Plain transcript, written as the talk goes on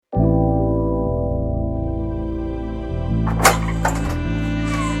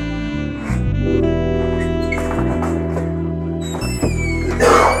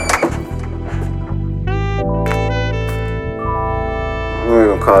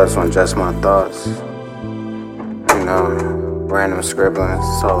thoughts on just my thoughts. You know, random scribblings,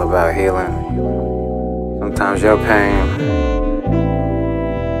 it's all about healing. Sometimes your pain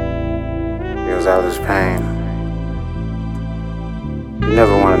feels others' pain. You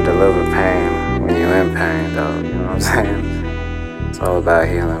never want to deliver pain when you're in pain, though, you know what I'm saying? It's all about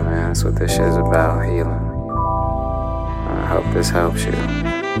healing, man. That's what this shit is about, healing. I hope this helps you.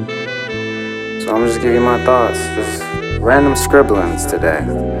 So I'm just giving you my thoughts, just random scribblings today.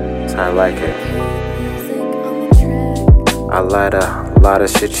 That's how I like it. I let a lot of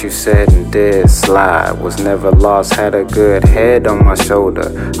shit you said and did slide. Was never lost, had a good head on my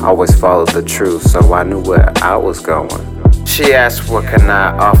shoulder. Always followed the truth, so I knew where I was going. She asked what can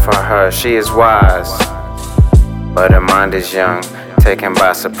I offer her, she is wise, but her mind is young, taken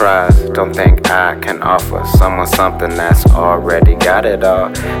by surprise. Don't think I can offer someone something that's already got it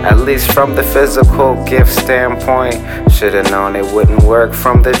all. At least from the physical gift standpoint. Should've known it wouldn't work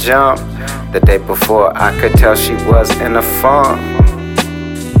from the jump. The day before I could tell she was in a funk.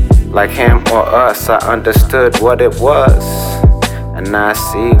 Like him or us, I understood what it was. And now I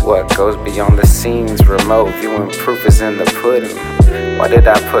see what goes beyond the scenes. Remote viewing proof is in the pudding. Why did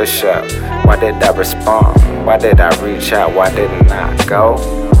I push up? Why did I respond? Why did I reach out? Why didn't I go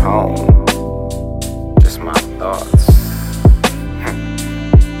home? Just my thoughts.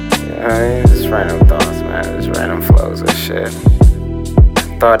 Yeah, just random thoughts, man. Just random flows of shit.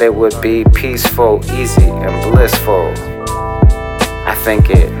 Thought it would be peaceful, easy, and blissful. I think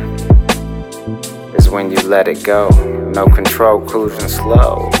it is when you let it go. No control, cruising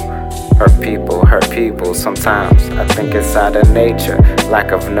slow. Hurt people. Sometimes I think it's out of nature,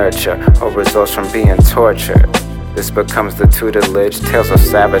 lack of nurture, or results from being tortured. This becomes the tutelage, tales of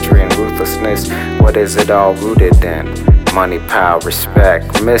savagery and ruthlessness. What is it all rooted in? Money, power,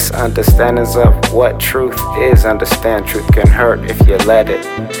 respect, misunderstandings of what truth is. Understand truth can hurt if you let it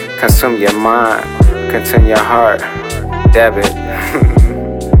consume your mind, consume your heart, debit.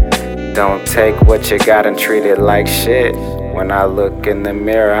 Don't take what you got and treat it like shit. When I look in the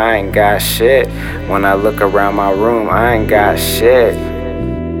mirror, I ain't got shit. When I look around my room, I ain't got shit.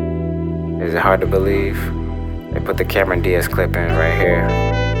 Is it hard to believe? They put the Cameron Diaz clip in right here.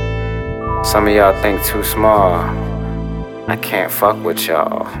 Some of y'all think too small. I can't fuck with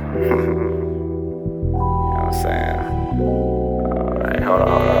y'all. You know what I'm saying? Alright, hold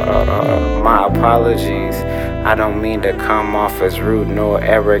on. My apologies. I don't mean to come off as rude nor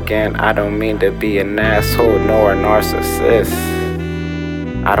arrogant. I don't mean to be an asshole nor a narcissist.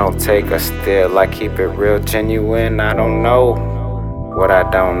 I don't take a steal, I keep it real genuine. I don't know what I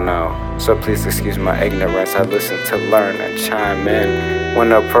don't know, so please excuse my ignorance. I listen to learn and chime in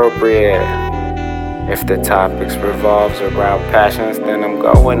when appropriate. If the topics revolves around passions, then I'm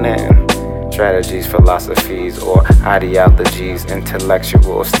going in. Strategies, philosophies, or ideologies,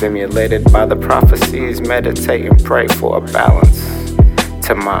 intellectual, stimulated by the prophecies. Meditate and pray for a balance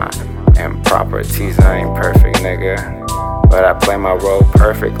to my improprieties. I ain't perfect, nigga, but I play my role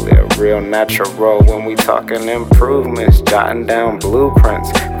perfectly. A real natural role when we talking improvements, jotting down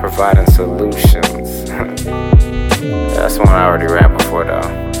blueprints, providing solutions. That's one I already rapped before, though.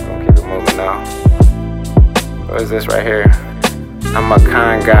 Gonna keep it moving now. What is this right here? I'm a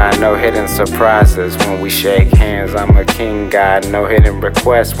kind guy, no hidden surprises when we shake hands. I'm a king guy, no hidden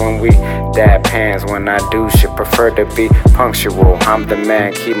requests when we dab hands. When I do shit, prefer to be punctual. I'm the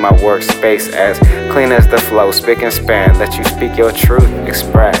man, keep my workspace as clean as the flow. Spick and span, let you speak your truth,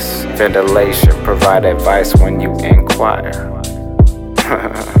 express. Ventilation, provide advice when you inquire.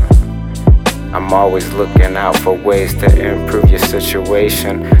 I'm always looking out for ways to improve your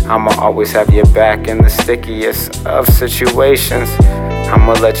situation. I'ma always have your back in the stickiest of situations.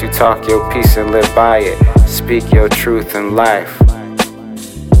 I'ma let you talk your piece and live by it. Speak your truth in life.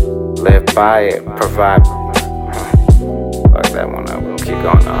 Live by it, provide. Fuck that one up, we'll keep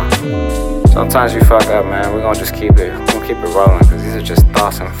going on. Sometimes you fuck up, man, we're gonna just keep it rolling, cause these are just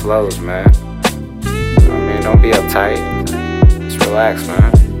thoughts and flows, man. You know what I mean? Don't be uptight, just relax,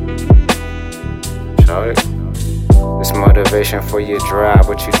 man. This motivation for your drive,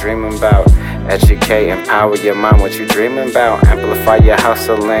 what you dreaming about. Educate, empower your mind, what you dreaming about. Amplify your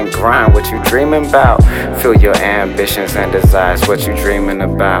hustle and grind, what you dreaming about. Feel your ambitions and desires, what you dreaming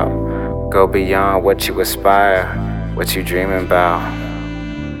about. Go beyond what you aspire, what you dreaming about.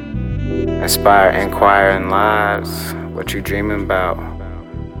 Inspire inquiring lives, what you dreaming about.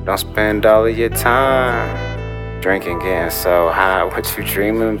 Don't spend all of your time drinking, getting so high, what you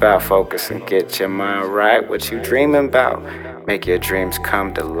dreaming about? Focus and get your mind right, what you dreaming about? Make your dreams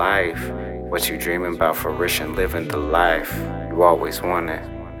come to life, what you dreaming about? Fruition, living the life you always wanted.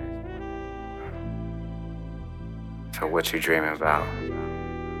 So what you dreaming about?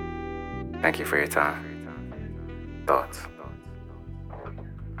 Thank you for your time. Thoughts.